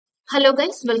Hello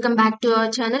guys, welcome back to our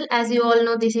channel. As you all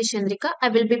know, this is Chandrika. I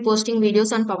will be posting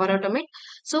videos on Power Automate.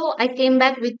 So I came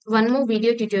back with one more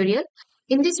video tutorial.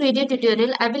 In this video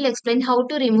tutorial, I will explain how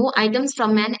to remove items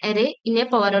from an array in a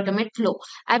Power Automate flow.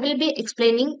 I will be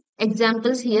explaining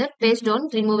examples here based on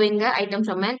removing the item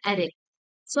from an array.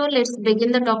 So let's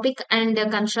begin the topic and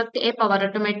construct a Power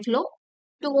Automate flow.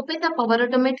 To open the Power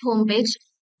Automate homepage,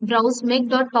 browse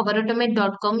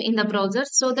make.powerautomate.com in the browser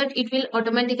so that it will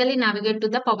automatically navigate to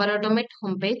the Power Automate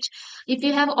homepage if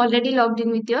you have already logged in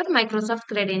with your Microsoft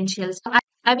credentials.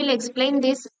 I will explain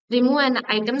this remove an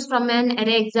items from an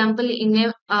array example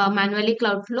in a manually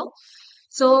cloud flow.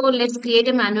 So let's create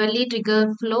a manually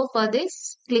trigger flow for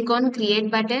this. Click on create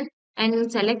button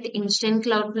and select instant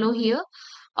cloud flow here.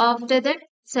 After that,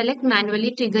 select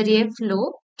manually trigger a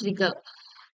flow trigger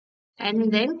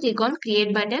and then click on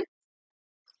create button.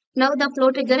 Now the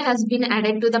flow trigger has been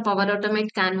added to the Power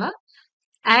Automate Canva.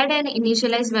 Add an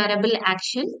initialize variable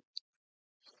action.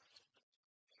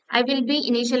 I will be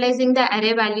initializing the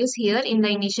array values here in the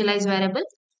initialize variable.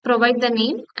 Provide the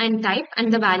name and type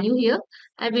and the value here.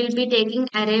 I will be taking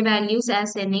array values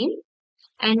as a name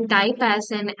and type as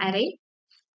an array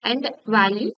and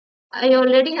value. I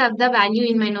already have the value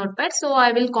in my notepad, so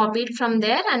I will copy it from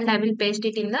there and I will paste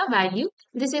it in the value.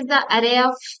 This is the array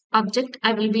of object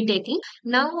I will be taking.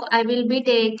 Now I will be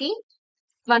taking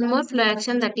one more flow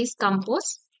action, that is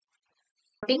compose.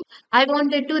 I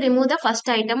wanted to remove the first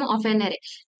item of an array.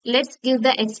 Let's give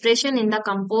the expression in the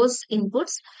compose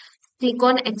inputs. Click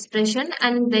on expression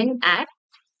and then add,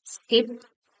 skip.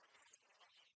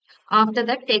 After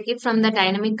that, take it from the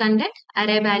dynamic content,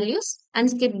 array values, and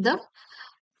skip the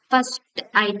first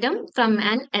item from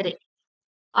an array.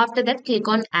 After that, click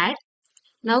on add.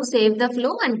 Now save the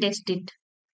flow and test it.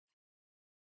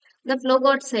 The flow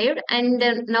got saved and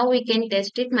now we can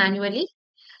test it manually.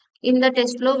 In the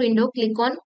test flow window, click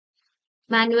on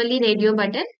manually radio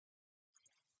button.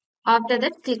 After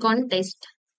that, click on test.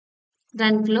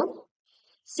 Run flow.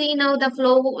 See, now the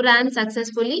flow ran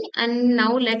successfully and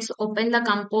now let's open the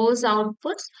compose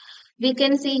outputs. We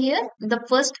can see here the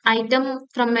first item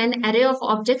from an array of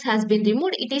objects has been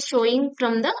removed. It is showing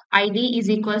from the id is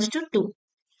equals to 2.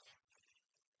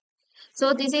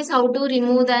 So this is how to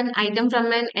remove an item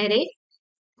from an array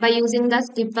by using the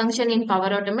skip function in Power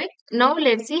Automate. Now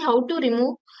let's see how to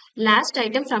remove last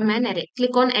item from an array.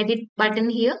 Click on edit button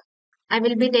here. I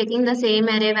will be taking the same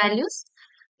array values.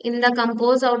 In the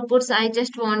compose outputs, I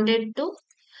just wanted to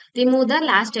remove the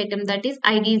last item, that is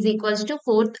id is equals to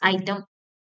fourth item.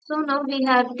 So now we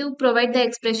have to provide the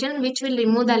expression which will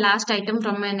remove the last item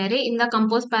from an array. In the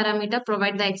compose parameter,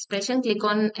 provide the expression. Click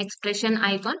on expression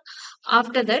icon.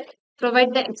 After that,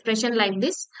 provide the expression like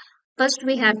this. First,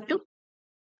 we have to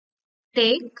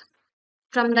take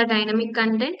from the dynamic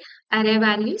content array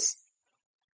values,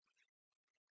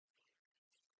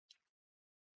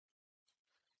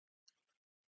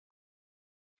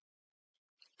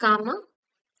 comma,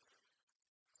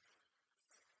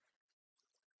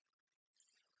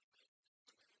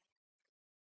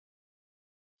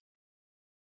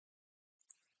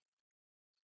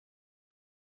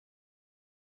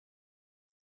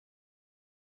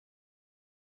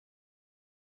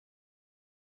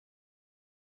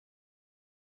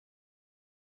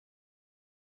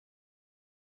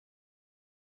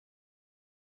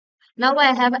 now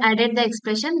I have added the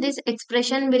expression. This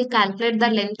expression will calculate the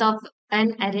length of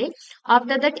an array.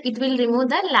 After that, it will remove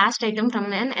the last item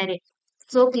from an array.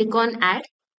 So click on add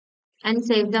and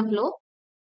save the flow.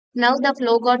 Now the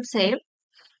flow got saved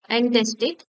and test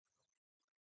it.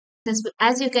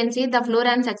 As you can see, the flow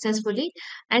ran successfully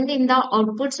and in the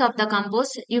outputs of the compose,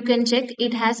 you can check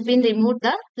it has been removed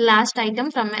the last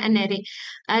item from an array.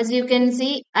 As you can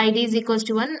see, id is equals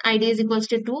to 1, id is equals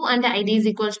to 2 and id is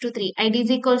equals to 3. Id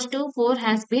is equals to 4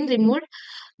 has been removed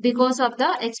because of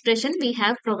the expression we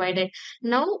have provided.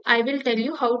 Now I will tell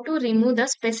you how to remove the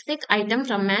specific item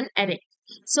from an array.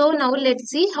 So now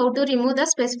let's see how to remove the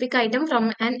specific item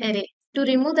from an array. To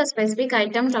remove the specific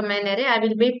item from an array, I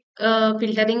will be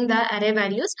filtering the array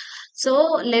values.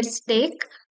 So let's take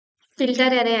filter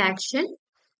array action.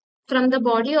 From the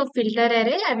body of filter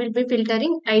array, I will be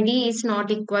filtering id is not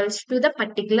equals to the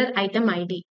particular item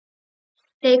id.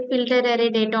 Take filter array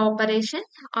data operation.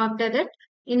 After that,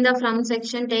 in the from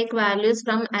section, take values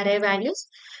from array values.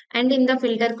 And in the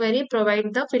filter query,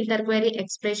 provide the filter query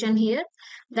expression here.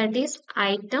 That is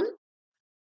item.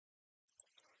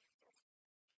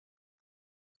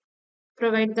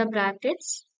 Provide the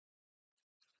brackets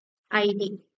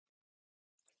id.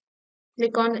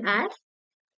 Click on add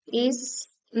is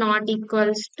not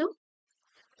equals to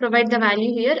provide the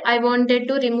value here. I wanted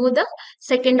to remove the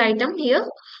second item here.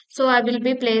 So I will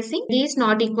be placing is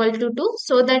not equal to 2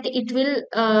 so that it will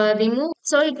remove.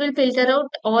 So it will filter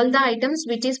out all the items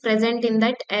which is present in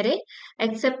that array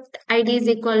except id is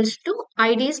equals to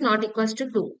id is not equals to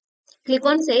 2. Click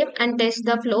on save and test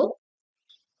the flow.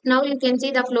 Now you can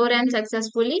see the flow ran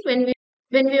successfully when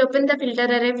we open the filter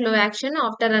array flow action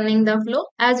after running the flow.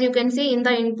 As you can see in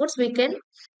the inputs, we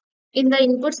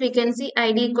can see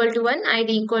id equal to 1, id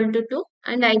equal to 2,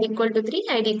 and id equal to 3,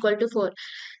 id equal to 4.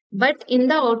 But in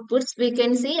the outputs, we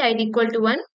can see id equal to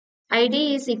 1,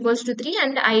 id is equals to 3,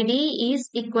 and id is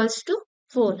equals to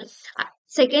 4.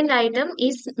 Second item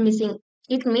is missing.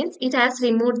 It means it has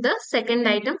removed the second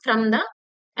item from the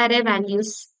array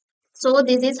values. So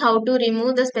this is how to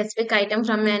remove the specific item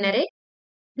from an array.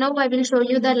 Now I will show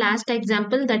you the last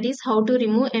example, that is how to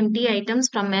remove empty items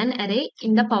from an array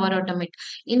in the Power Automate.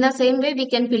 In the same way, we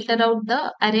can filter out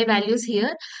the array values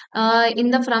here. In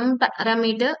the from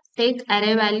parameter, take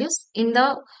array values. In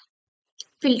the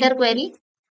filter query,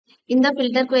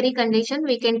 condition,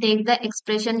 we can take the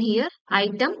expression here,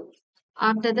 item.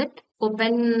 After that,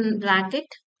 open bracket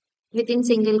within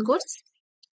single quotes,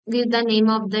 give the name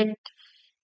of that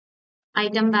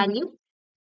item value.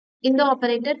 In the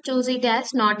operator, choose it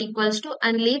as not equals to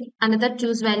and leave another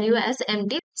choose value as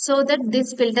empty so that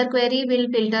this filter query will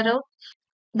filter out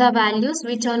the values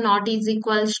which are not is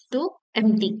equals to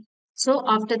empty. So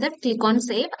after that, click on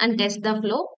save and test the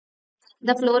flow.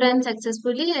 The flow ran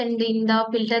successfully, and in the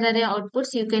filter array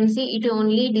outputs, you can see it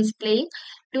only displaying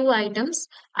two items,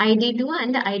 ID2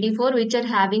 and ID4, which are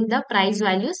having the price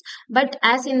values. But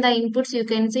as in the inputs, you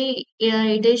can see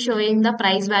it is showing the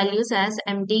price values as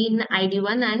empty in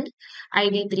ID1 and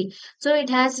ID3. So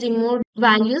it has removed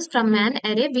values from an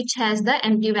array which has the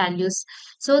empty values.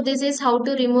 So this is how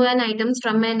to remove an items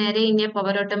from an array in a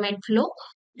Power Automate flow.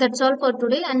 That's all for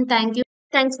today, and thank you.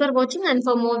 Thanks for watching, and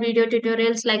for more video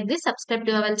tutorials like this, subscribe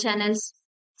to our channels.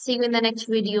 See you in the next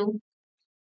video.